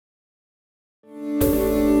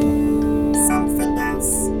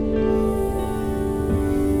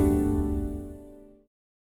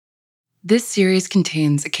This series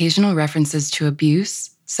contains occasional references to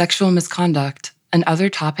abuse, sexual misconduct, and other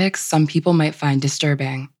topics some people might find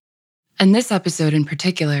disturbing. And this episode in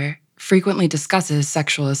particular frequently discusses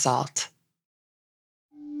sexual assault.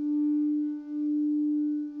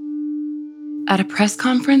 At a press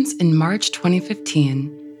conference in March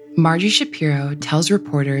 2015, Margie Shapiro tells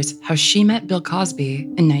reporters how she met Bill Cosby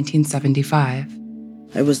in 1975.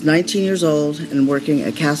 I was 19 years old and working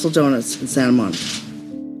at Castle Donuts in Santa Monica.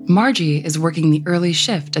 Margie is working the early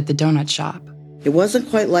shift at the donut shop. It wasn't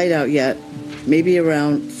quite light out yet, maybe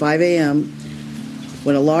around 5 a.m.,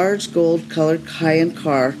 when a large gold-colored Cayenne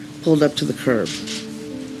car pulled up to the curb.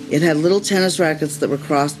 It had little tennis rackets that were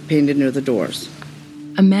cross-painted near the doors.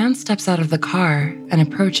 A man steps out of the car and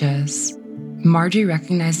approaches. Margie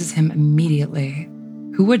recognizes him immediately.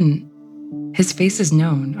 Who wouldn't? His face is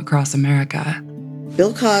known across America.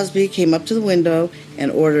 Bill Cosby came up to the window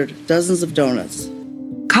and ordered dozens of donuts.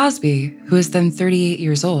 Cosby, who is then 38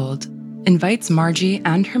 years old, invites Margie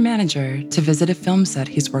and her manager to visit a film set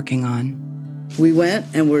he's working on. We went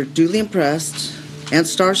and were duly impressed and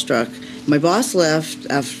starstruck. My boss left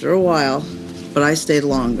after a while, but I stayed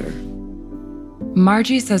longer.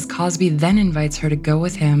 Margie says Cosby then invites her to go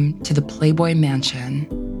with him to the Playboy Mansion.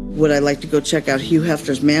 Would I like to go check out Hugh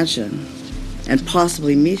Hefner's mansion and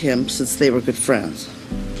possibly meet him since they were good friends?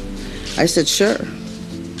 I said, sure.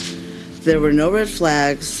 There were no red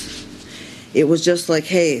flags. It was just like,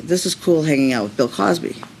 hey, this is cool hanging out with Bill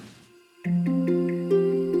Cosby.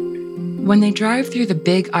 When they drive through the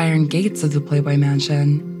big iron gates of the Playboy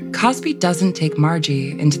Mansion, Cosby doesn't take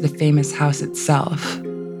Margie into the famous house itself.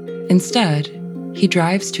 Instead, he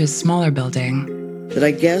drives to a smaller building that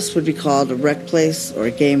I guess would be called a rec place or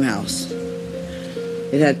a game house.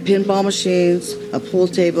 It had pinball machines, a pool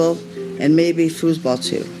table, and maybe foosball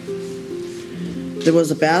too. There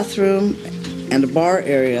was a bathroom and a bar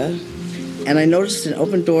area, and I noticed an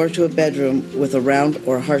open door to a bedroom with a round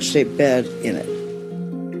or heart-shaped bed in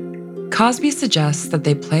it. Cosby suggests that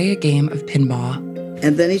they play a game of pinball.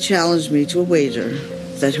 And then he challenged me to a wager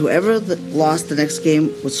that whoever lost the next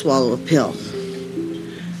game would swallow a pill.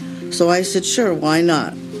 So I said, sure, why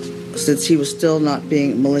not? Since he was still not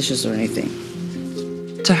being malicious or anything.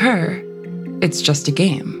 To her, it's just a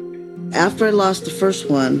game. After I lost the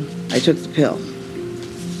first one, I took the pill.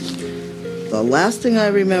 The last thing I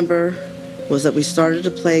remember was that we started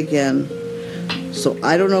to play again, so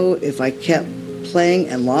I don't know if I kept playing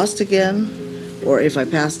and lost again, or if I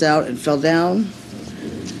passed out and fell down.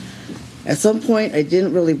 At some point, I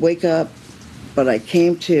didn't really wake up, but I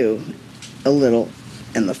came to a little,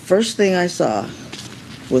 and the first thing I saw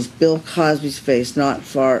was Bill Cosby's face not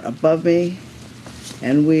far above me,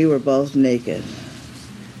 and we were both naked.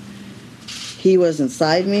 He was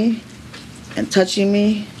inside me and touching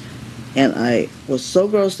me, and I was so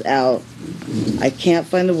grossed out, I can't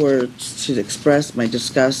find the words to express my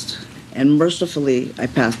disgust, and mercifully, I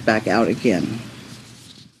passed back out again.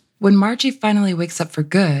 When Margie finally wakes up for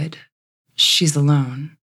good, she's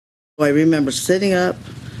alone. I remember sitting up,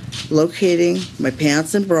 locating my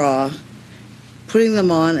pants and bra, putting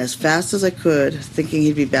them on as fast as I could, thinking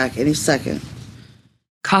he'd be back any second.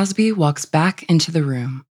 Cosby walks back into the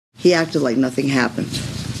room. He acted like nothing happened.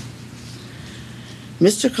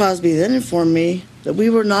 Mr. Cosby then informed me that we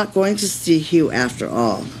were not going to see Hugh after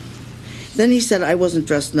all. Then he said I wasn't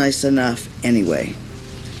dressed nice enough anyway,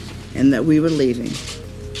 and that we were leaving.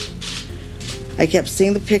 I kept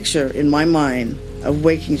seeing the picture in my mind of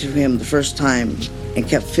waking to him the first time and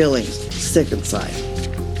kept feeling sick inside.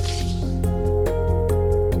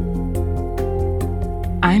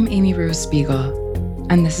 I'm Amy Rose Spiegel,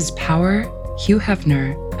 and this is Power, Hugh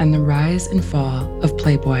Hefner, and the Rise and Fall of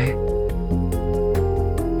Playboy.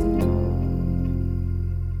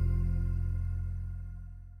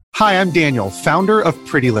 Hi, I'm Daniel, founder of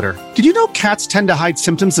Pretty Litter. Did you know cats tend to hide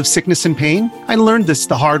symptoms of sickness and pain? I learned this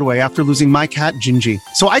the hard way after losing my cat, Gingy.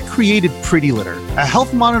 So I created Pretty Litter, a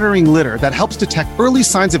health monitoring litter that helps detect early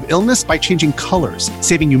signs of illness by changing colors,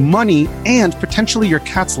 saving you money and potentially your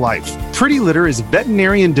cat's life. Pretty Litter is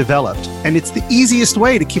veterinarian developed, and it's the easiest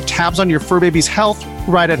way to keep tabs on your fur baby's health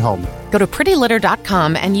right at home. Go to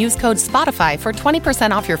prettylitter.com and use code SPOTIFY for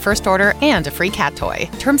 20% off your first order and a free cat toy.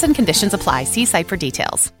 Terms and conditions apply. See site for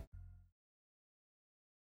details.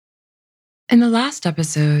 In the last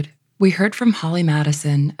episode, we heard from Holly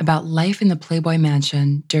Madison about life in the Playboy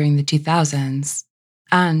Mansion during the 2000s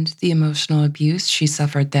and the emotional abuse she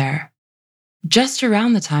suffered there. Just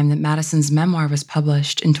around the time that Madison's memoir was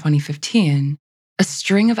published in 2015, a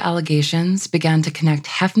string of allegations began to connect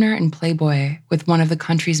Hefner and Playboy with one of the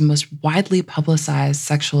country's most widely publicized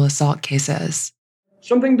sexual assault cases.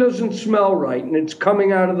 Something doesn't smell right, and it's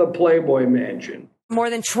coming out of the Playboy Mansion. More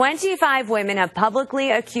than 25 women have publicly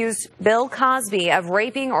accused Bill Cosby of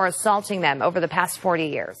raping or assaulting them over the past 40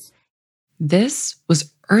 years. This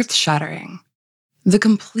was earth-shattering. The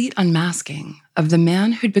complete unmasking of the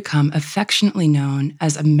man who'd become affectionately known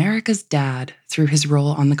as America's dad through his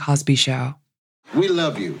role on The Cosby Show. We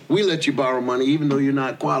love you. We let you borrow money even though you're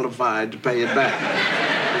not qualified to pay it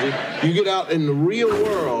back. You get out in the real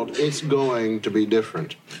world, it's going to be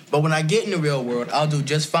different. But when I get in the real world, I'll do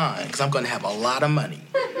just fine, because I'm going to have a lot of money.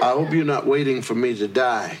 I hope you're not waiting for me to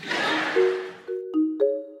die.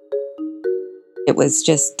 It was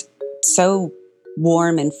just so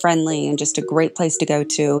warm and friendly and just a great place to go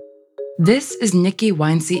to. This is Nikki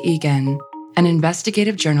Weinze-Egan, an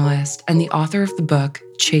investigative journalist and the author of the book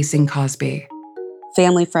Chasing Cosby.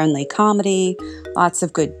 Family-friendly comedy, lots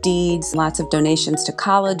of good deeds, lots of donations to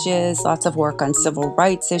colleges, lots of work on civil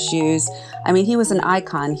rights issues. I mean, he was an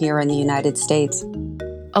icon here in the United States.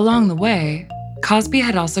 Along the way, Cosby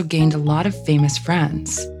had also gained a lot of famous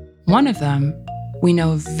friends. One of them we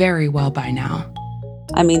know very well by now.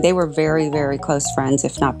 I mean, they were very, very close friends,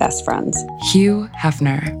 if not best friends. Hugh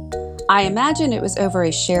Hefner. I imagine it was over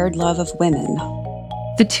a shared love of women.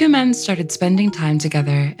 The two men started spending time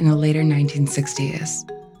together in the later 1960s.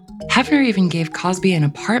 Hefner even gave Cosby an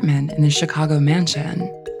apartment in the Chicago mansion.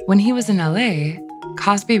 When he was in LA,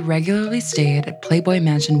 Cosby regularly stayed at Playboy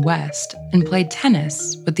Mansion West and played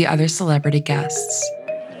tennis with the other celebrity guests.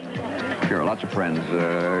 Sure, lots of friends.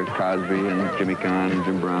 Cosby and Jimmy Caan and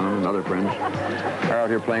Jim Brown and other friends are out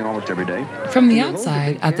here playing almost every day. From the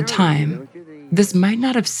outside, at the time, this might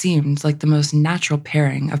not have seemed like the most natural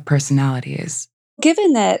pairing of personalities.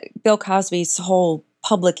 Given that Bill Cosby's whole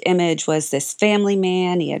public image was this family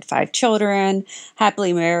man, he had 5 children,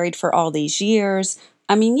 happily married for all these years.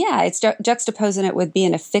 I mean, yeah, it's juxtaposing it with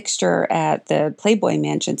being a fixture at the Playboy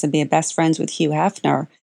Mansions and being best friends with Hugh Hefner.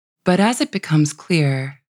 But as it becomes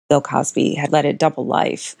clear, Bill Cosby had led a double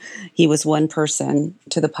life. He was one person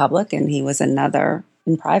to the public and he was another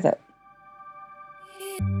in private.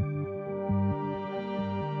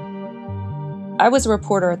 I was a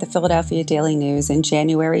reporter at the Philadelphia Daily News in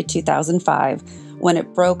January 2005 when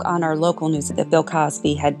it broke on our local news that Bill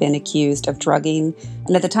Cosby had been accused of drugging,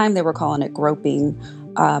 and at the time they were calling it groping,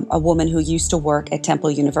 a woman who used to work at Temple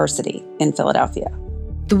University in Philadelphia.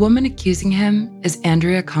 The woman accusing him is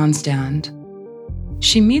Andrea Constand.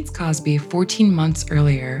 She meets Cosby 14 months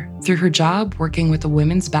earlier through her job working with the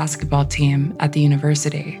women's basketball team at the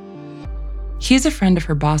university. He's a friend of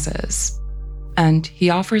her boss's, and he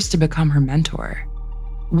offers to become her mentor.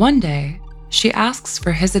 One day, she asks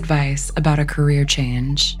for his advice about a career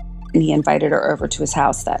change. And he invited her over to his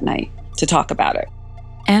house that night to talk about it.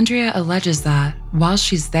 Andrea alleges that, while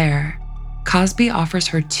she's there, Cosby offers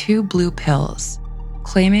her 2 blue pills,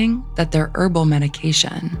 claiming that they're herbal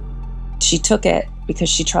medication. She took it because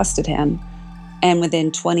she trusted him. And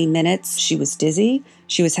within 20 minutes, she was dizzy.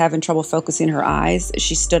 She was having trouble focusing her eyes.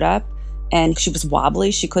 She stood up and she was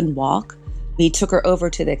wobbly. She couldn't walk. He took her over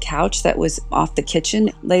to the couch that was off the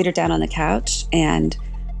kitchen, laid her down on the couch, and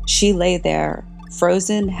she lay there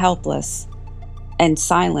frozen, helpless, and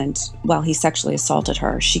silent while he sexually assaulted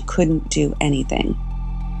her. She couldn't do anything.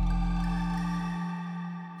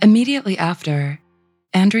 Immediately after,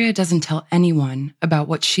 Andrea doesn't tell anyone about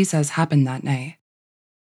what she says happened that night.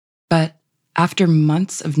 But after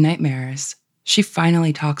months of nightmares, she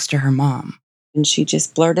finally talks to her mom. And she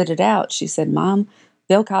just blurted it out. She said, "Mom,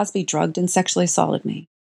 Bill Cosby drugged and sexually assaulted me."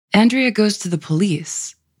 Andrea goes to the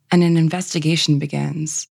police, and an investigation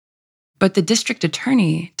begins. But the district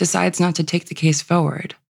attorney decides not to take the case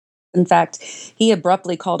forward. In fact, he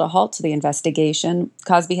abruptly called a halt to the investigation.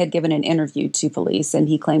 Cosby had given an interview to police, and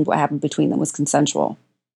he claimed what happened between them was consensual.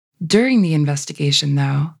 During the investigation,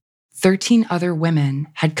 though, 13 other women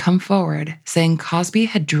had come forward saying Cosby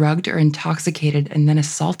had drugged or intoxicated and then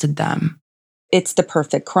assaulted them. It's the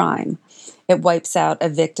perfect crime. It wipes out a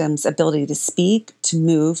victim's ability to speak, to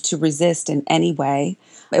move, to resist in any way.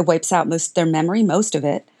 It wipes out their memory, most of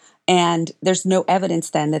it. And there's no evidence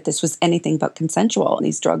then that this was anything but consensual. And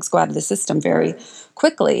these drugs go out of the system very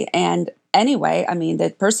quickly. And anyway, I mean,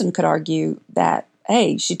 the person could argue that,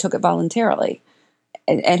 hey, she took it voluntarily.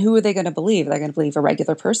 And who are they going to believe? They're going to believe a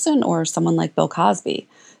regular person or someone like Bill Cosby?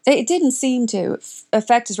 It didn't seem to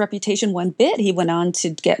affect his reputation one bit. He went on to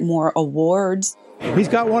get more awards. He's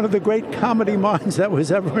got one of the great comedy minds that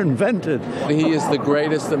was ever invented. He is the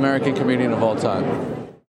greatest American comedian of all time.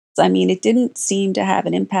 I mean, it didn't seem to have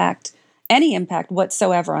any impact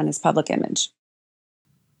whatsoever on his public image.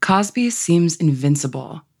 Cosby seems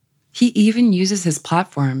invincible. He even uses his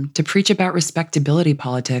platform to preach about respectability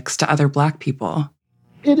politics to other Black people.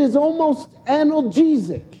 It is almost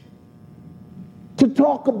analgesic to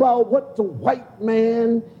talk about what the white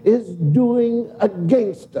man is doing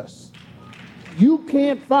against us. You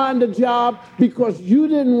can't find a job because you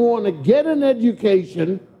didn't want to get an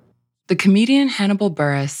education. The comedian Hannibal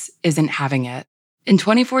Buress isn't having it. In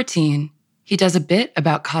 2014, he does a bit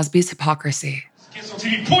about Cosby's hypocrisy. Kids on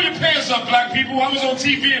TV, pull your pants up, black people. I was on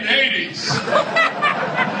TV in the 80s.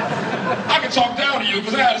 I can talk down to you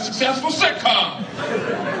because I had a successful sitcom.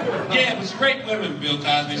 Yeah, it was great women, Bill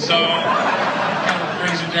Cosby, so kind of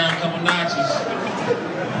brings it down a couple notches.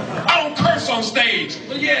 I don't curse on stage,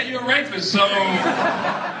 but yeah, you're a rapist, so...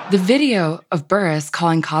 The video of Buress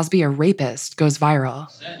calling Cosby a rapist goes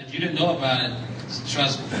viral. If you didn't know about it,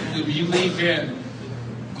 trust me, if you leave here,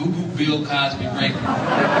 Google Bill Cosby rape. It's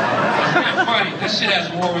not funny. This shit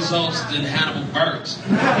has more results than Hannibal Buress.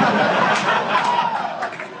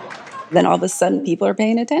 Then all of a sudden, people are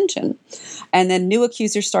paying attention. And then new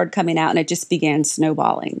accusers started coming out, and it just began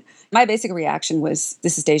snowballing. My basic reaction was,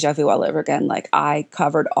 this is deja vu all over again. Like, I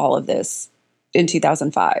covered all of this in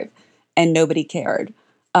 2005, and nobody cared.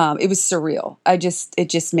 It was surreal. It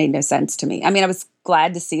just made no sense to me. I mean, I was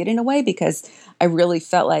glad to see it in a way because I really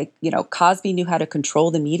felt like, Cosby knew how to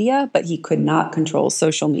control the media, but he could not control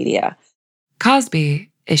social media.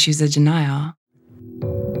 Cosby issues a denial.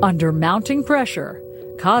 Under mounting pressure,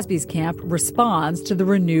 Cosby's camp responds to the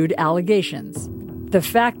renewed allegations. The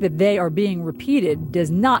fact that they are being repeated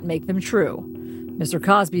does not make them true. Mr.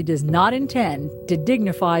 Cosby does not intend to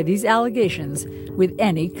dignify these allegations with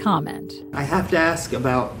any comment. I have to ask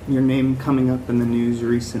about your name coming up in the news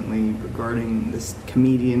recently regarding this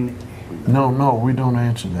comedian. No, we don't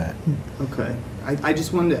answer that. Okay. I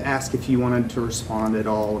just wanted to ask if you wanted to respond at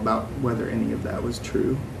all about whether any of that was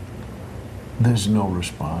true. There's no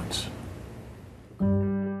response.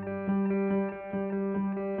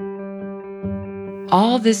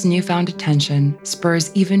 All this newfound attention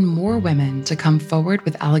spurs even more women to come forward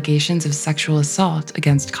with allegations of sexual assault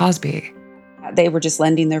against Cosby. They were just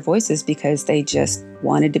lending their voices because they just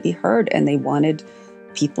wanted to be heard and they wanted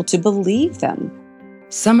people to believe them.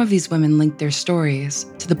 Some of these women linked their stories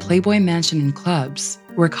to the Playboy Mansion and clubs,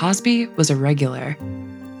 where Cosby was a regular.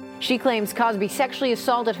 She claims Cosby sexually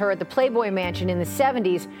assaulted her at the Playboy Mansion in the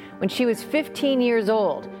 70s when she was 15 years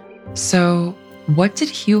old. So, what did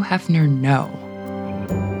Hugh Hefner know?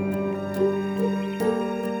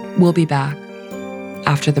 We'll be back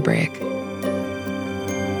after the break.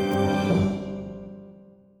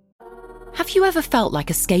 Have you ever felt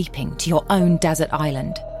like escaping to your own desert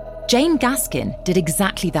island? Jane Gaskin did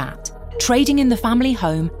exactly that, trading in the family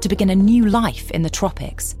home to begin a new life in the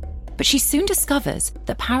tropics. But she soon discovers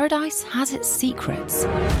that paradise has its secrets.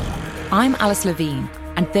 I'm Alice Levine,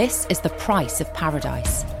 and this is The Price of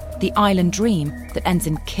Paradise, the island dream that ends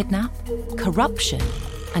in kidnap, corruption,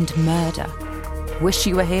 and murder. Wish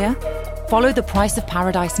you were here? Follow The Price of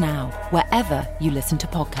Paradise now, wherever you listen to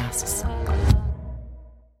podcasts.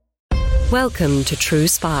 Welcome to True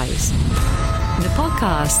Spies, the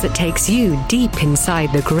podcast that takes you deep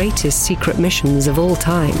inside the greatest secret missions of all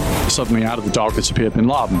time. Suddenly out of the darkness appeared Bin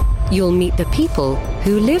Laden. You'll meet the people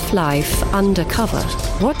who live life undercover.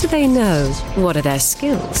 What do they know? What are their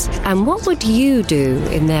skills? And what would you do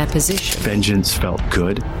in their position? Vengeance felt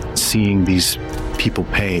good. Seeing these people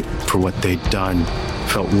pay for what they'd done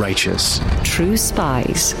felt righteous. True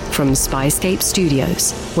Spies from Spyscape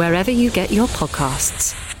Studios, wherever you get your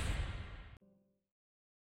podcasts.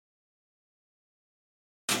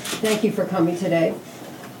 Thank you for coming today.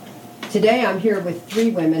 Today I'm here with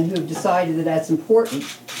 3 women who have decided that it's important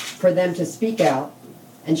for them to speak out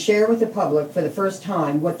and share with the public for the first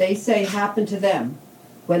time what they say happened to them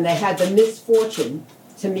when they had the misfortune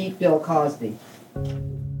to meet Bill Cosby.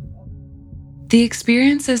 The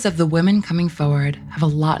experiences of the women coming forward have a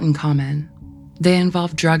lot in common. They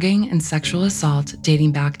involve drugging and sexual assault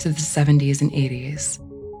dating back to the 70s and 80s.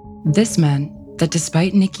 This meant that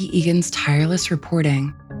despite Nikki Egan's tireless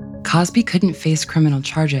reporting, Cosby couldn't face criminal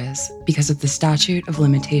charges because of the statute of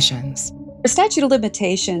limitations. The statute of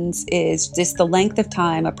limitations is just the length of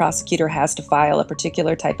time a prosecutor has to file a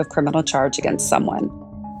particular type of criminal charge against someone.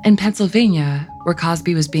 In Pennsylvania, where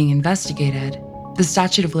Cosby was being investigated, the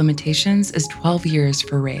statute of limitations is 12 years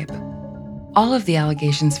for rape. All of the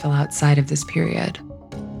allegations fell outside of this period,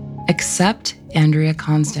 except Andrea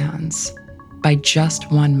Constan's, by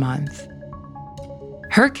just 1 month.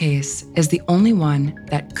 Her case is the only one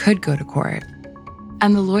that could go to court,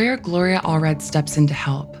 and the lawyer Gloria Allred steps in to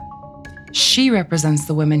help. She represents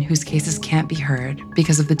the women whose cases can't be heard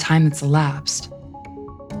because of the time that's elapsed.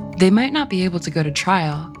 They might not be able to go to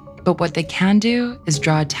trial, but what they can do is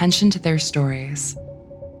draw attention to their stories.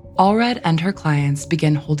 Allred and her clients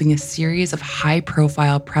began holding a series of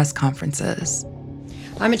high-profile press conferences.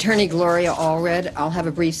 I'm attorney Gloria Allred. I'll have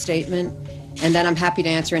a brief statement, and then I'm happy to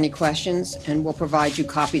answer any questions, and we'll provide you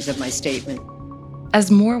copies of my statement.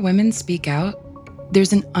 As more women speak out,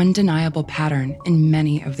 there's an undeniable pattern in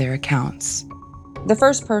many of their accounts. The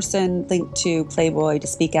first person linked to Playboy to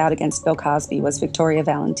speak out against Bill Cosby was Victoria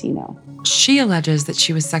Valentino. She alleges that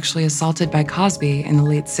she was sexually assaulted by Cosby in the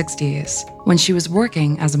late 60s when she was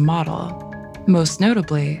working as a model, most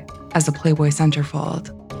notably as a Playboy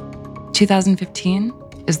centerfold. 2015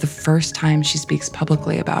 is the first time she speaks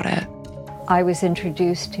publicly about it. I was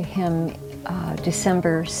introduced to him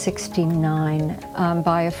December 69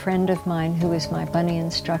 by a friend of mine who was my bunny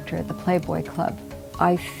instructor at the Playboy Club.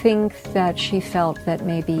 I think that she felt that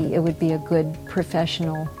maybe it would be a good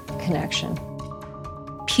professional connection.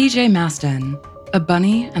 PJ Maston, a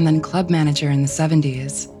bunny and then club manager in the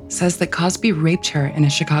 70s, says that Cosby raped her in a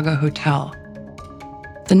Chicago hotel.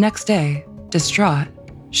 The next day, distraught,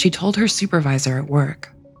 she told her supervisor at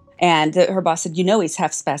work. And her boss said, "You know he's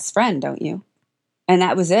Hef's best friend, don't you?" And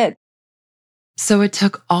that was it. So it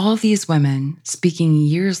took all these women speaking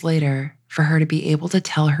years later for her to be able to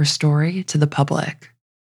tell her story to the public.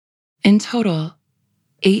 In total,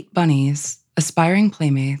 8 bunnies, aspiring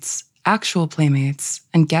playmates, actual playmates,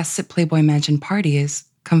 and guests at Playboy Mansion parties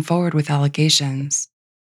come forward with allegations.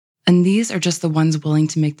 And these are just the ones willing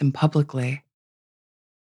to make them publicly.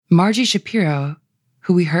 Margie Shapiro,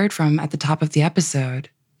 who we heard from at the top of the episode,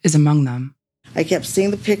 is among them. I kept seeing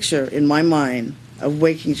the picture in my mind of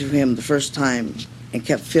waking to him the first time and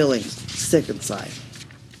kept feeling sick inside.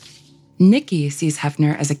 Nikki sees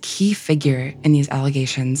Hefner as a key figure in these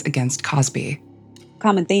allegations against Cosby.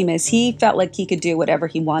 Common theme is he felt like he could do whatever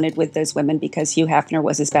he wanted with those women because Hugh Hefner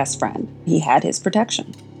was his best friend. He had his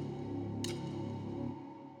protection.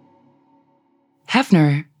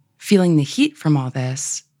 Hefner, feeling the heat from all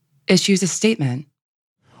this, issues a statement.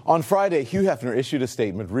 On Friday, Hugh Hefner issued a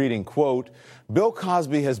statement reading, quote, "Bill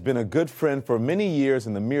Cosby has been a good friend for many years,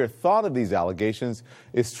 and the mere thought of these allegations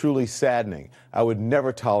is truly saddening. I would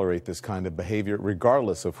never tolerate this kind of behavior,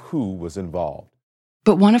 regardless of who was involved."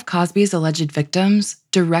 But one of Cosby's alleged victims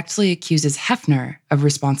directly accuses Hefner of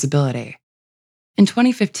responsibility. In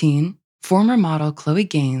 2015, former model Chloe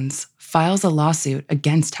Gaines files a lawsuit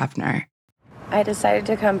against Hefner. I decided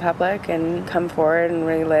to come public and come forward and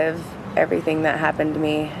relive everything that happened to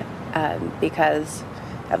me because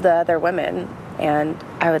of the other women, and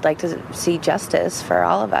I would like to see justice for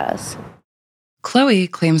all of us. Chloe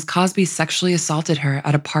claims Cosby sexually assaulted her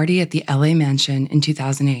at a party at the LA mansion in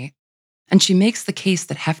 2008, and she makes the case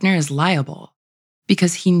that Hefner is liable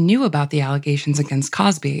because he knew about the allegations against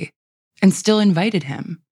Cosby and still invited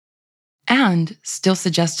him, and still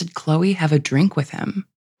suggested Chloe have a drink with him.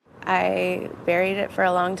 I buried it for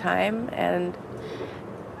a long time, and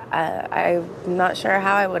I'm not sure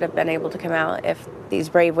how I would have been able to come out if these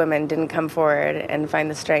brave women didn't come forward and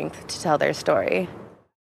find the strength to tell their story.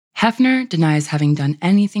 Hefner denies having done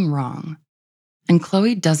anything wrong, and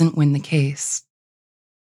Chloe doesn't win the case.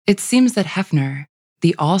 It seems that Hefner,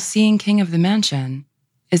 the all-seeing king of the mansion,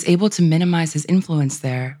 is able to minimize his influence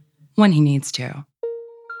there when he needs to.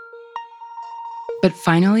 But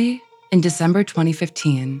finally, in December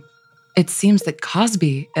 2015, it seems that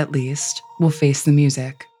Cosby, at least, will face the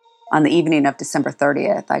music. On the evening of December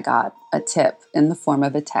 30th, I got a tip in the form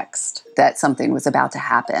of a text that something was about to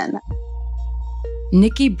happen.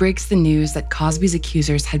 Nikki breaks the news that Cosby's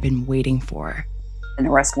accusers had been waiting for. An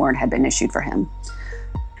arrest warrant had been issued for him.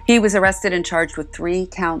 He was arrested and charged with 3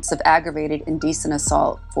 counts of aggravated indecent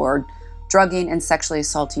assault for drugging and sexually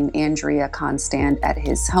assaulting Andrea Constand at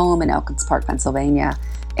his home in Elkins Park, Pennsylvania,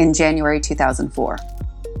 in January 2004.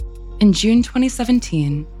 In June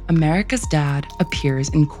 2017, America's Dad appears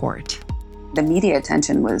in court. The media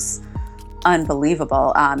attention was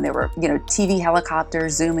unbelievable. There were, TV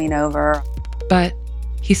helicopters zooming over. But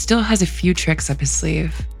he still has a few tricks up his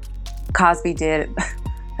sleeve. Cosby did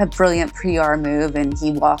a brilliant PR move, and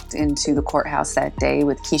he walked into the courthouse that day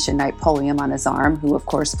with Keisha Knight Pulliam on his arm, who of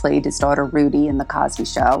course played his daughter Rudy in The Cosby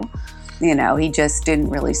Show. He just didn't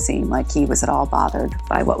really seem like he was at all bothered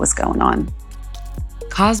by what was going on.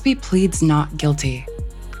 Cosby pleads not guilty.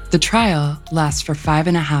 The trial lasts for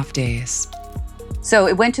 5.5 days. So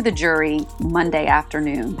it went to the jury Monday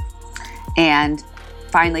afternoon, and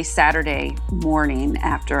finally Saturday morning,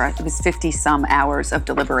 after it was 50-some hours of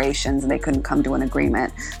deliberations and they couldn't come to an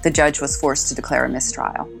agreement, the judge was forced to declare a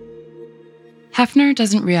mistrial. Hefner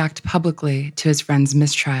doesn't react publicly to his friend's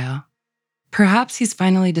mistrial. Perhaps he's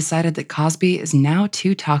finally decided that Cosby is now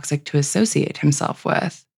too toxic to associate himself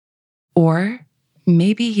with. Or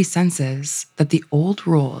maybe he senses that the old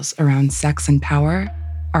rules around sex and power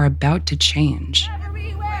are about to change.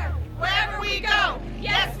 Wherever we go,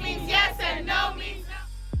 yes means yes and no means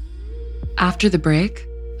no. After the break,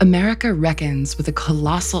 America reckons with a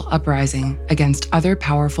colossal uprising against other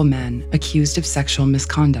powerful men accused of sexual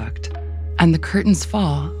misconduct, and the curtains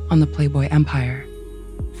fall on the Playboy empire.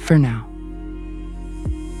 For now.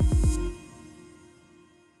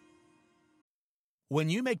 When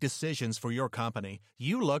you make decisions for your company,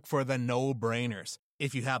 you look for the no-brainers.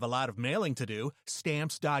 If you have a lot of mailing to do,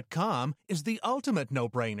 Stamps.com is the ultimate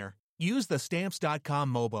no-brainer. Use the Stamps.com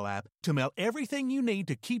mobile app to mail everything you need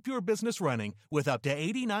to keep your business running with up to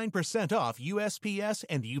 89% off USPS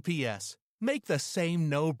and UPS. Make the same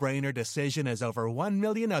no-brainer decision as over 1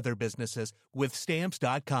 million other businesses with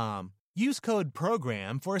Stamps.com. Use code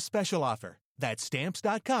PROGRAM for a special offer. That's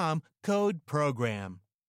Stamps.com, code PROGRAM.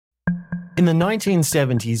 In the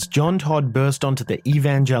 1970s, John Todd burst onto the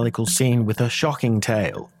evangelical scene with a shocking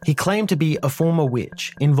tale. He claimed to be a former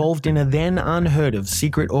witch involved in a then unheard-of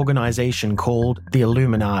secret organization called the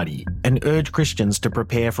Illuminati and urged Christians to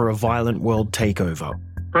prepare for a violent world takeover.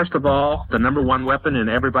 First of all, the number one weapon in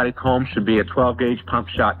everybody's home should be a 12-gauge pump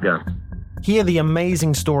shotgun. Hear the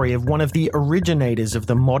amazing story of one of the originators of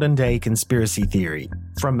the modern-day conspiracy theory.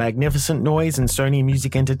 From Magnificent Noise and Sony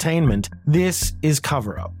Music Entertainment, this is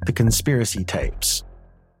Cover Up, the Conspiracy Tapes.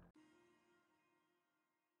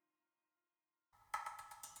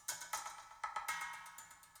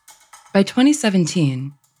 By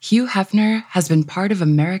 2017, Hugh Hefner has been part of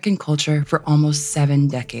American culture for almost 7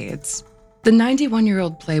 decades. The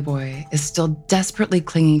 91-year-old Playboy is still desperately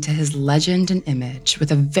clinging to his legend and image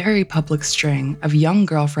with a very public string of young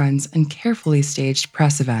girlfriends and carefully staged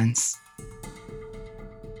press events.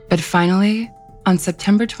 But finally, on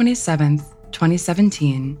September 27th,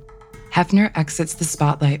 2017, Hefner exits the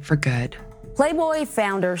spotlight for good. Playboy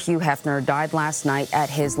founder Hugh Hefner died last night at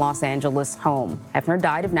his Los Angeles home. Hefner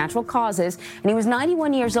died of natural causes, and he was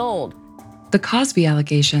 91 years old. The Cosby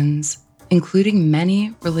allegations, including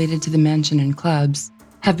many related to the mansion and clubs,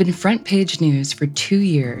 have been front-page news for 2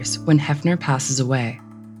 years when Hefner passes away.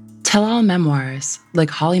 Tell-all memoirs, like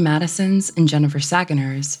Holly Madison's and Jennifer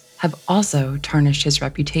Sagoner's, have also tarnished his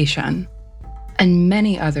reputation. And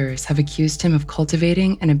many others have accused him of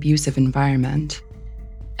cultivating an abusive environment.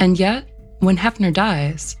 And yet, when Hefner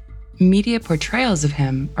dies, media portrayals of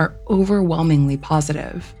him are overwhelmingly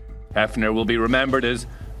positive. Hefner will be remembered as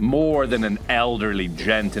more than an elderly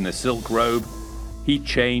gent in a silk robe. He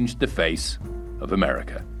changed the face of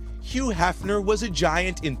America. Hugh Hefner was a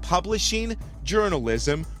giant in publishing,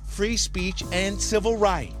 journalism, free speech, and civil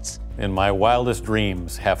rights. In my wildest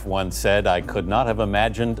dreams, Hef once said, I could not have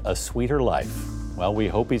imagined a sweeter life. Well, we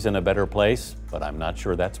hope he's in a better place, but I'm not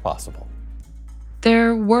sure that's possible.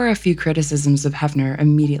 There were a few criticisms of Hefner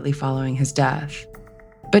immediately following his death.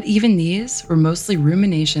 But even these were mostly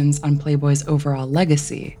ruminations on Playboy's overall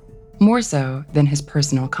legacy, more so than his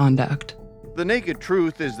personal conduct. The naked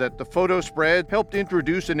truth is that the photo spread helped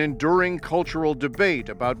introduce an enduring cultural debate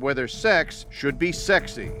about whether sex should be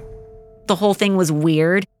sexy. The whole thing was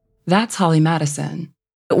weird. That's Holly Madison.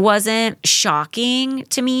 It wasn't shocking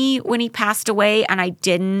to me when he passed away, and I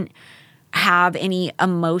didn't have any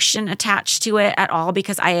emotion attached to it at all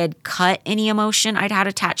because I had cut any emotion I'd had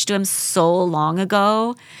attached to him so long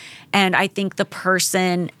ago. And I think the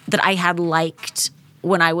person that I had liked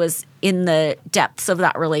when I was in the depths of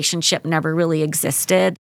that relationship never really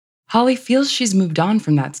existed. Holly feels she's moved on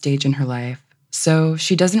from that stage in her life, so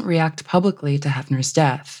she doesn't react publicly to Hefner's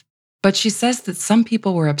death. But she says that some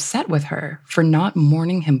people were upset with her for not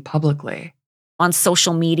mourning him publicly. On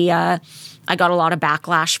social media, I got a lot of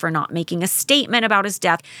backlash for not making a statement about his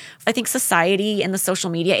death. I think society in the social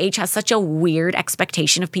media age has such a weird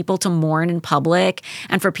expectation of people to mourn in public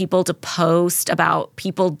and for people to post about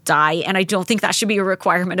people die. And I don't think that should be a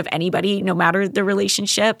requirement of anybody, no matter the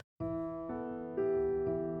relationship.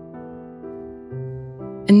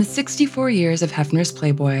 In the 64 years of Hefner's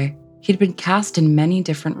Playboy, he'd been cast in many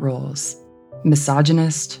different roles: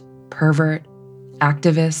 misogynist, pervert,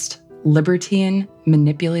 activist, libertine,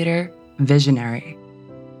 manipulator, visionary.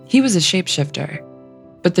 He was a shapeshifter,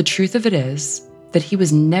 but the truth of it is that he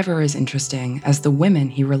was never as interesting as the women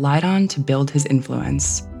he relied on to build his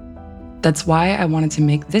influence. That's why I wanted to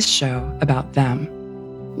make this show about them.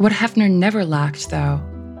 What Hefner never lacked, though,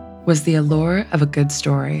 was the allure of a good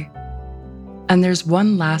story. And there's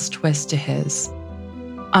one last twist to his.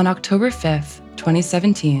 On October 5th,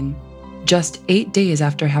 2017, just 8 days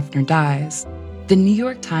after Hefner dies, the New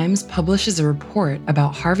York Times publishes a report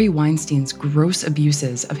about Harvey Weinstein's gross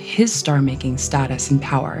abuses of his star-making status and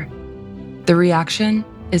power. The reaction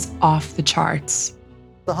is off the charts.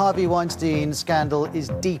 The Harvey Weinstein scandal is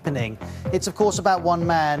deepening. It's, of course, about one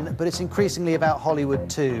man, but it's increasingly about Hollywood,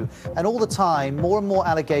 too. And all the time, more and more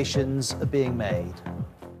allegations are being made.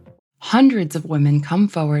 Hundreds of women come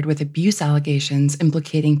forward with abuse allegations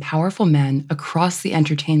implicating powerful men across the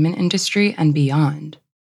entertainment industry and beyond.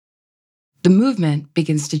 The movement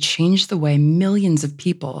begins to change the way millions of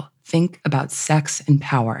people think about sex and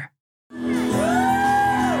power.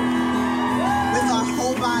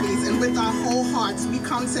 With our whole hearts, we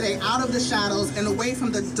come today out of the shadows and away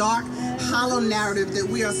from the dark, hollow narrative that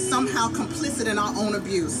we are somehow complicit in our own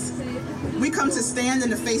abuse. We come to stand in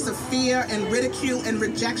the face of fear and ridicule and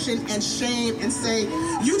rejection and shame and say,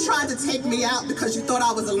 you tried to take me out because you thought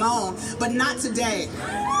I was alone, but not today.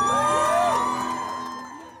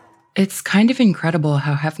 It's kind of incredible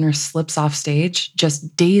how Hefner slips off stage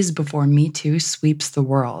just days before Me Too sweeps the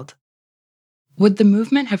world. Would the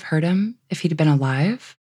movement have hurt him if he'd been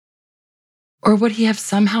alive? Or would he have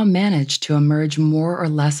somehow managed to emerge more or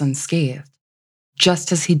less unscathed,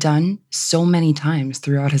 just as he'd done so many times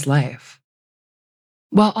throughout his life?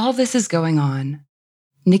 While all this is going on,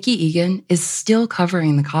 Nikki Egan is still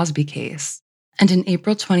covering the Cosby case, and in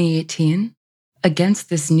April 2018, against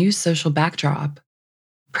this new social backdrop,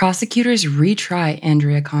 prosecutors retry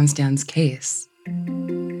Andrea Constand's case.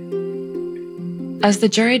 As the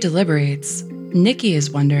jury deliberates, Nikki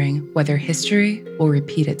is wondering whether history will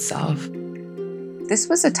repeat itself. This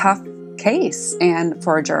was a tough case and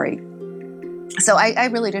for a jury. So I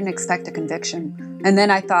really didn't expect a conviction. And then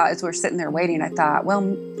I thought, as we're sitting there waiting, I thought, well,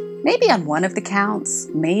 maybe on one of the counts,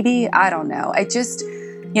 maybe, I don't know. I just,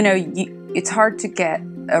 it's hard to get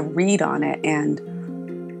a read on it.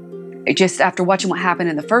 And it just, after watching what happened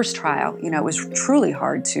in the first trial, it was truly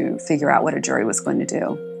hard to figure out what a jury was going to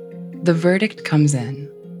do. The verdict comes in.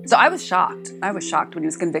 So I was shocked. I was shocked when he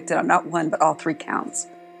was convicted on not one, but all 3 counts.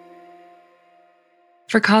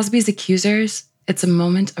 For Cosby's accusers, it's a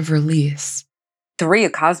moment of release. 3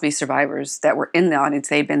 of Cosby's survivors that were in the audience,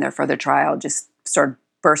 they'd been there for the trial, just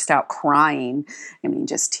burst out crying.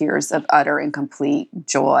 Just tears of utter and complete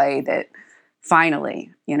joy that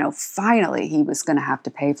finally he was going to have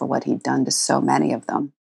to pay for what he'd done to so many of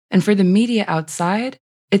them. And for the media outside,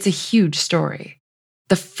 it's a huge story.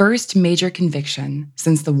 The first major conviction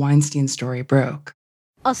since the Weinstein story broke.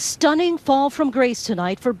 A stunning fall from grace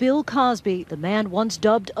tonight for Bill Cosby, the man once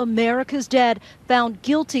dubbed America's Dad, found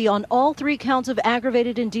guilty on all 3 counts of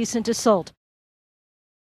aggravated indecent assault.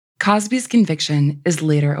 Cosby's conviction is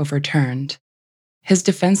later overturned. His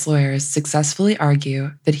defense lawyers successfully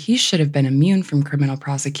argue that he should have been immune from criminal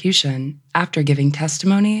prosecution after giving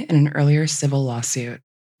testimony in an earlier civil lawsuit.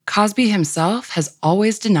 Cosby himself has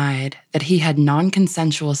always denied that he had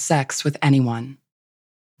non-consensual sex with anyone.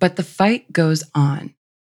 But the fight goes on.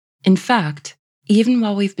 In fact, even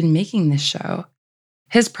while we've been making this show,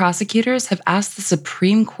 his prosecutors have asked the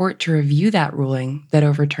Supreme Court to review that ruling that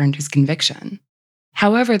overturned his conviction.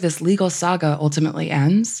 However this legal saga ultimately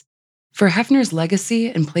ends, for Hefner's legacy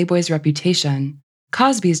and Playboy's reputation,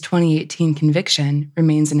 Cosby's 2018 conviction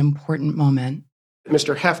remains an important moment.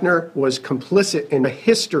 Mr. Hefner was complicit in a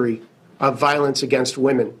history of violence against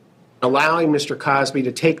women, allowing Mr. Cosby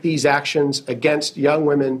to take these actions against young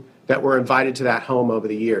women that were invited to that home over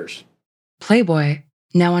the years. Playboy,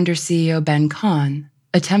 now under CEO Ben Kahn,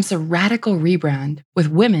 attempts a radical rebrand with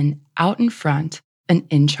women out in front and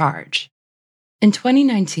in charge. In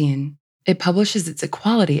 2019, it publishes its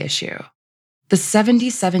equality issue. The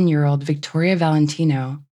 77-year-old Victoria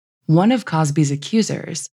Valentino, one of Cosby's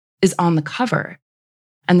accusers, is on the cover,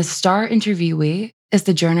 and the star interviewee is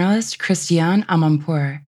the journalist Christiane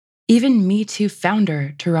Amanpour. Even Me Too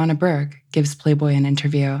founder Tarana Burke gives Playboy an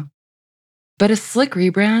interview. But a slick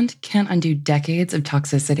rebrand can't undo decades of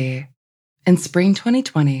toxicity. In spring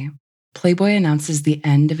 2020, Playboy announces the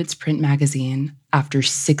end of its print magazine after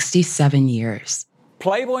 67 years.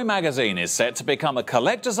 Playboy magazine is set to become a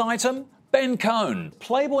collector's item. Ben Cohn,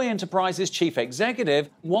 Playboy Enterprises chief executive,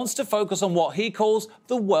 wants to focus on what he calls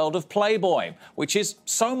the world of Playboy, which is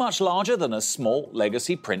so much larger than a small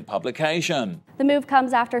legacy print publication. The move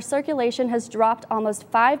comes after circulation has dropped almost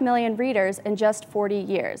 5 million readers in just 40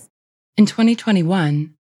 years. In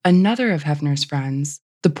 2021, another of Hefner's friends,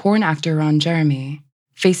 the porn actor Ron Jeremy,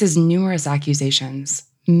 faces numerous accusations,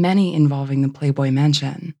 many involving the Playboy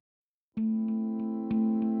Mansion.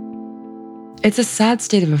 It's a sad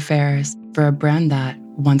state of affairs for a brand that,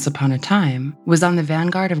 once upon a time, was on the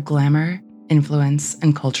vanguard of glamour, influence,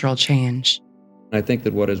 and cultural change. I think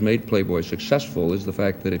that what has made Playboy successful is the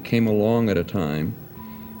fact that it came along at a time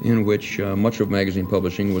in which much of magazine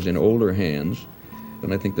publishing was in older hands.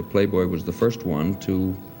 And I think that Playboy was the first one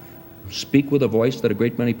to speak with a voice that a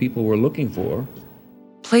great many people were looking for.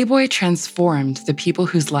 Playboy transformed the people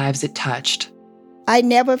whose lives it touched. I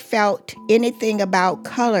never felt anything about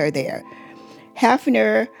color there.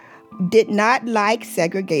 Hefner did not like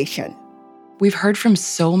segregation. We've heard from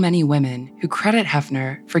so many women who credit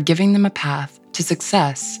Hefner for giving them a path to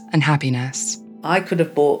success and happiness. I could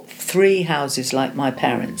have bought 3 houses like my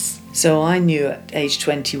parents, so I knew at age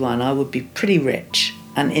 21 I would be pretty rich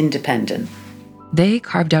and independent. They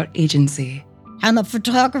carved out agency. And the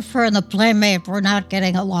photographer and the playmate were not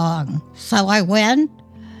getting along. So I went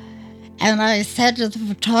and I said to the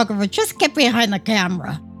photographer, just get behind the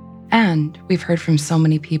camera. And we've heard from so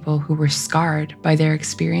many people who were scarred by their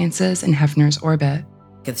experiences in Hefner's orbit.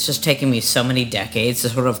 It's just taken me so many decades to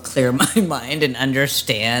sort of clear my mind and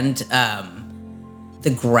understand the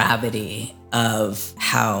gravity of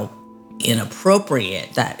how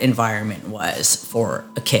inappropriate that environment was for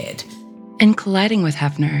a kid. In colliding with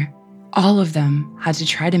Hefner, all of them had to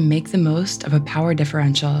try to make the most of a power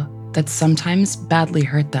differential that sometimes badly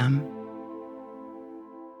hurt them.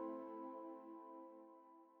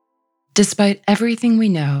 Despite everything we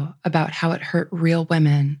know about how it hurt real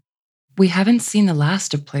women, we haven't seen the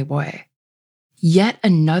last of Playboy. Yet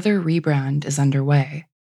another rebrand is underway.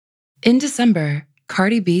 In December,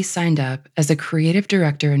 Cardi B signed up as a creative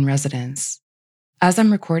director in residence. As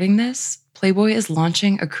I'm recording this, Playboy is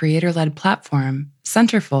launching a creator-led platform,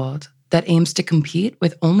 Centerfold, that aims to compete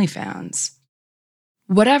with OnlyFans.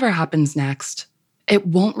 Whatever happens next, it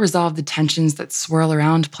won't resolve the tensions that swirl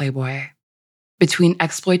around Playboy. Between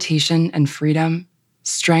exploitation and freedom,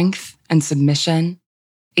 strength and submission,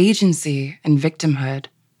 agency and victimhood,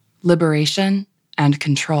 liberation and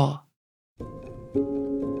control.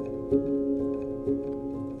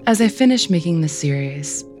 As I finish making this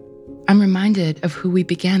series, I'm reminded of who we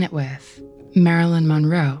began it with, Marilyn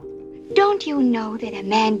Monroe. Don't you know that a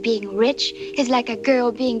man being rich is like a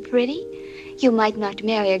girl being pretty? You might not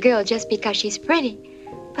marry a girl just because she's pretty,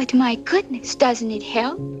 but my goodness, doesn't it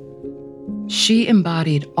help? She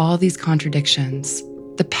embodied all these contradictions,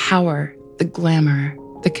 the power, the glamour,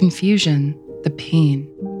 the confusion, the pain.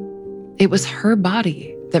 It was her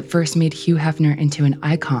body that first made Hugh Hefner into an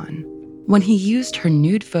icon when he used her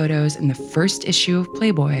nude photos in the first issue of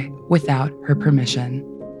Playboy without her permission.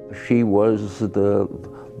 She was the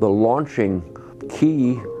launching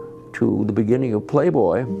key to the beginning of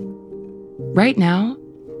Playboy. Right now,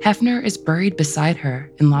 Hefner is buried beside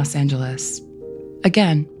her in Los Angeles.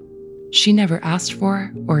 Again, she never asked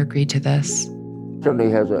for or agreed to this.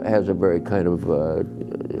 Certainly has a very kind of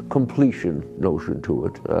completion notion to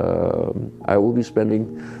it. I will be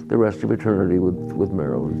spending the rest of eternity with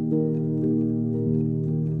Marilyn.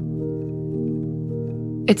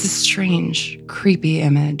 It's a strange, creepy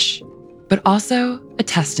image, but also a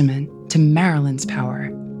testament to Marilyn's power,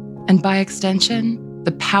 and by extension,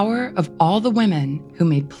 the power of all the women who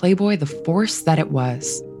made Playboy the force that it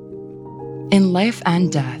was. In life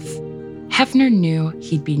and death, Hefner knew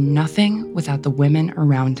he'd be nothing without the women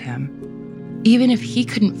around him, even if he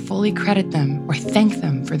couldn't fully credit them or thank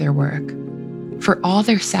them for their work, for all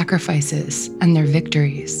their sacrifices and their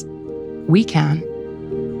victories. We can.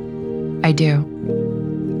 I do.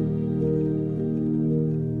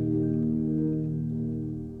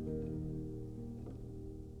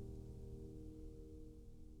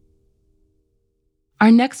 Our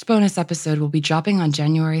next bonus episode will be dropping on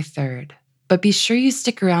January 3rd. But be sure you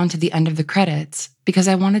stick around to the end of the credits because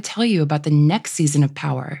I want to tell you about the next season of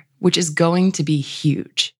Power, which is going to be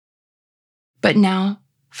huge. But now,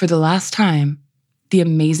 for the last time, the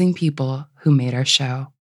amazing people who made our show.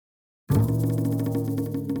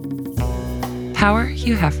 Power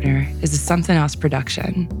Hugh Hefner is a Something Else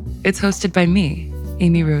production. It's hosted by me,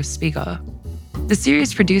 Amy Rose Spiegel. The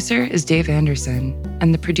series producer is Dave Anderson,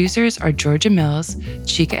 and the producers are Georgia Mills,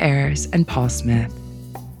 Chica Ayers, and Paul Smith.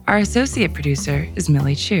 Our associate producer is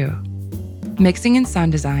Millie Chu. Mixing and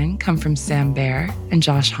sound design come from Sam Baer and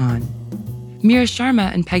Josh Hahn. Mira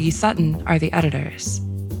Sharma and Peggy Sutton are the editors.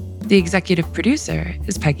 The executive producer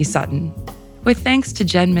is Peggy Sutton, with thanks to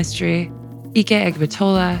Jen Mystery, Ike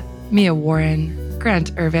Egbatola, Mia Warren,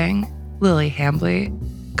 Grant Irving, Lily Hambley,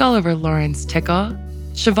 Gulliver Lawrence Tickle,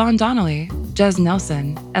 Siobhan Donnelly, Jez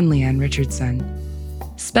Nelson, and Leanne Richardson.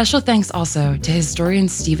 Special thanks also to historian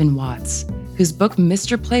Stephen Watts, whose book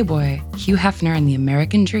Mr. Playboy, Hugh Hefner and the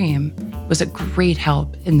American Dream was a great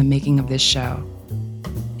help in the making of this show.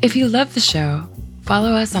 If you love the show,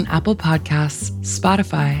 follow us on Apple Podcasts,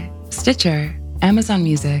 Spotify, Stitcher, Amazon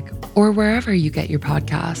Music, or wherever you get your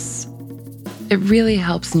podcasts. It really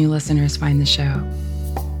helps new listeners find the show.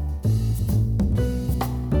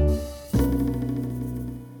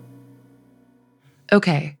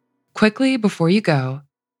 Okay, Quickly, before you go,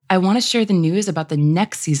 I want to share the news about the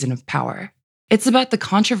next season of Power. It's about the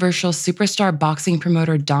controversial superstar boxing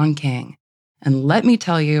promoter Don King. And let me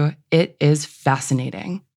tell you, it is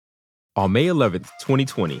fascinating. On May 11th,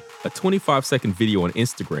 2020, a 25-second video on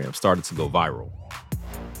Instagram started to go viral.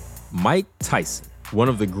 Mike Tyson, one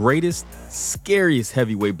of the greatest, scariest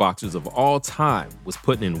heavyweight boxers of all time, was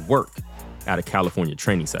putting in work at a California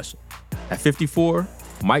training session. At 54,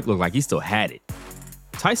 Mike looked like he still had it.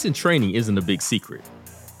 Tyson training isn't a big secret.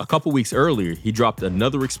 A couple weeks earlier, he dropped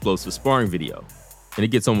another explosive sparring video, and it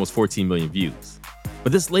gets almost 14 million views.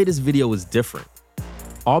 But this latest video is different.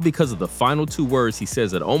 All because of the final 2 words he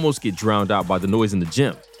says that almost get drowned out by the noise in the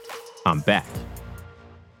gym. I'm back.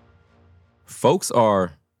 Folks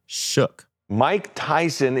are shook. Mike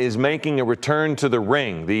Tyson is making a return to the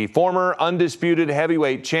ring. The former undisputed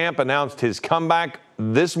heavyweight champ announced his comeback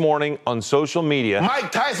this morning on social media.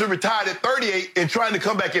 Mike Tyson retired at 38 and trying to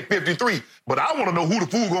come back at 53. But I want to know who the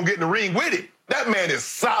fool gonna get in the ring with it. That man is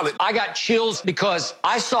solid. I got chills because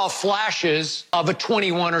I saw flashes of a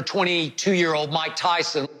 21 or 22-year-old Mike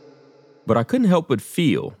Tyson. But I couldn't help but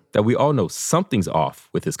feel that we all know something's off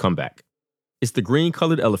with his comeback. It's the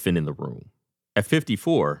green-colored elephant in the room. At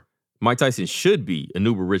 54, Mike Tyson should be an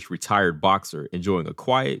uber-rich retired boxer enjoying a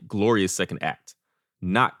quiet, glorious second act,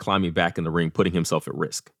 not climbing back in the ring, putting himself at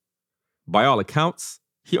risk. By all accounts,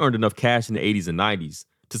 he earned enough cash in the 80s and 90s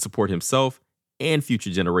to support himself and future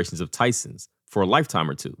generations of Tysons for a lifetime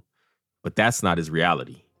or two. But that's not his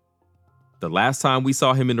reality. The last time we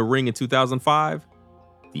saw him in the ring in 2005,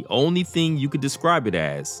 the only thing you could describe it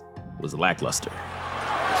as was lackluster.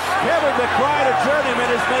 Kevin McBride, a journeyman,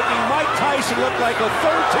 is making Mike Tyson look like a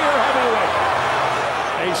third-tier heavyweight.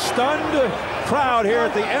 A stunned crowd here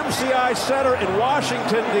at the MCI Center in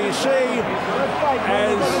Washington, D.C.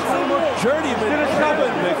 as journeyman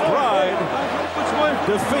Kevin McBride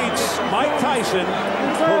defeats Mike Tyson,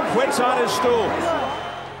 who quits on his stool.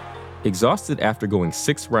 Exhausted after going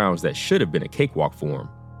 6 rounds that should have been a cakewalk for him,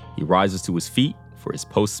 he rises to his feet for his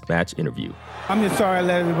post-match interview. I'm just sorry I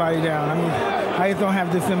let everybody down. I just don't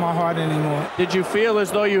have this in my heart anymore. Did you feel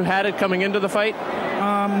as though you had it coming into the fight?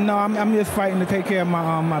 No, I'm just fighting to take care of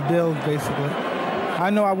my bills, basically. I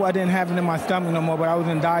know I didn't have it in my stomach no more, but I was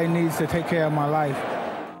in dire needs to take care of my life.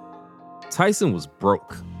 Tyson was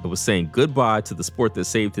broke and was saying goodbye to the sport that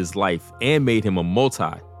saved his life and made him a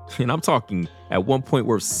and I'm talking at one point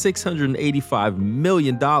worth $685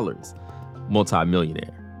 million,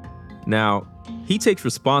 multi-millionaire. Now, he takes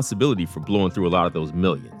responsibility for blowing through a lot of those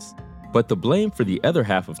millions. But the blame for the other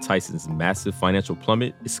half of Tyson's massive financial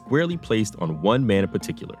plummet is squarely placed on one man in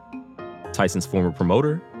particular, Tyson's former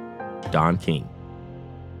promoter, Don King.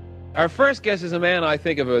 Our first guest is a man I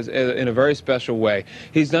think of as in a very special way.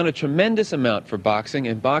 He's done a tremendous amount for boxing,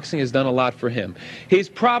 and boxing has done a lot for him. He's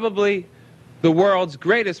probably the world's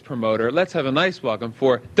greatest promoter. Let's have a nice welcome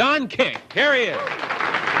for Don King. Here he is.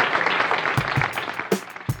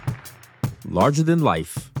 Larger than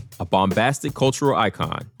life, a bombastic cultural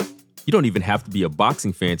icon. You don't even have to be a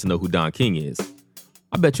boxing fan to know who Don King is.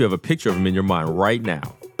 I bet you have a picture of him in your mind right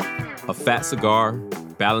now. A fat cigar,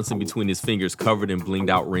 balancing between his fingers covered in blinged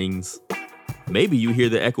out rings. Maybe you hear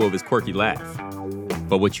the echo of his quirky laugh.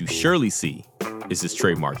 But what you surely see is his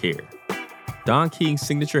trademark hair. Don King's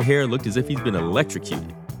signature hair looked as if he's been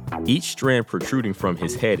electrocuted, each strand protruding from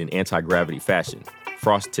his head in anti-gravity fashion,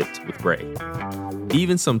 frost-tipped with gray.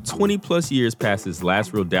 Even some 20-plus years past his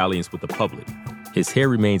last real dalliance with the public, his hair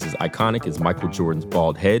remains as iconic as Michael Jordan's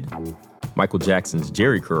bald head, Michael Jackson's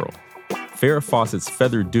Jerry curl, Farrah Fawcett's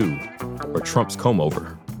feather do, or Trump's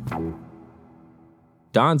comb-over.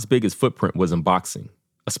 Don's biggest footprint was in boxing,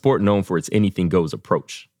 a sport known for its anything-goes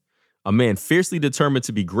approach. A man fiercely determined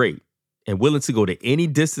to be great and willing to go to any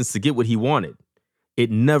distance to get what he wanted.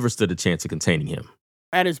 It never stood a chance of containing him.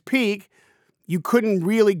 At his peak, you couldn't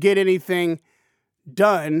really get anything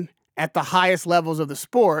done at the highest levels of the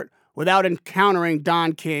sport without encountering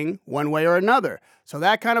Don King one way or another. So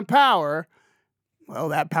that kind of power, well,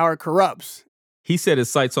 that power corrupts. He set his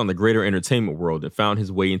sights on the greater entertainment world and found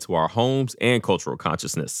his way into our homes and cultural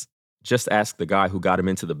consciousness. Just ask the guy who got him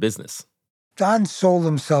into the business. Don sold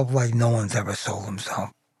himself like no one's ever sold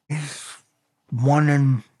himself. He's one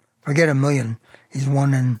in, forget a million, he's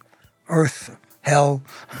one in Earth, hell,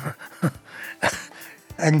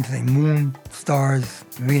 anything, moon, stars,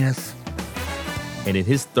 Venus. And in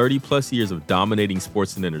his 30-plus years of dominating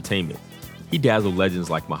sports and entertainment, he dazzled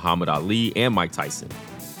legends like Muhammad Ali and Mike Tyson,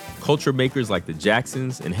 culture makers like the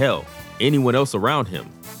Jacksons, and hell, anyone else around him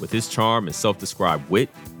with his charm and self-described wit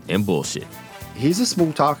and bullshit. He's a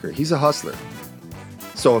smooth talker. He's a hustler.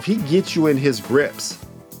 So if he gets you in his grips,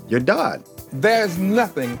 you're done. There's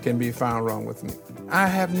nothing can be found wrong with me. I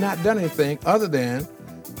have not done anything other than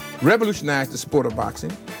revolutionize the sport of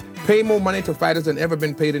boxing, pay more money to fighters than ever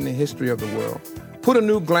been paid in the history of the world, put a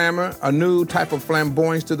new glamour, a new type of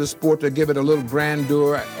flamboyance to the sport to give it a little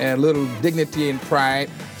grandeur and a little dignity and pride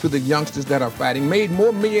to the youngsters that are fighting, made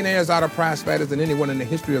more millionaires out of prize fighters than anyone in the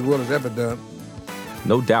history of the world has ever done.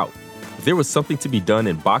 No doubt, if there was something to be done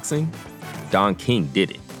in boxing, Don King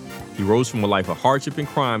did it. He rose from a life of hardship and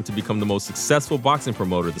crime to become the most successful boxing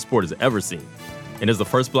promoter the sport has ever seen. And as the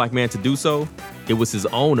first black man to do so, it was his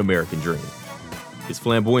own American dream. His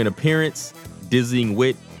flamboyant appearance, dizzying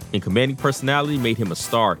wit, and commanding personality made him a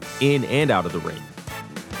star in and out of the ring.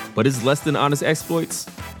 But his less than honest exploits,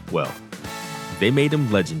 well, they made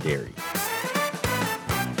him legendary.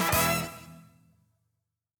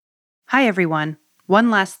 Hi, everyone. One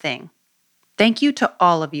last thing. Thank you to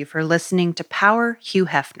all of you for listening to Power Hugh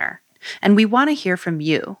Hefner, and we want to hear from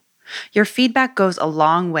you. Your feedback goes a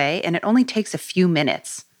long way, and it only takes a few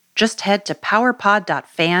minutes. Just head to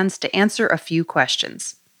powerpod.fans to answer a few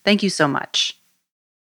questions. Thank you so much.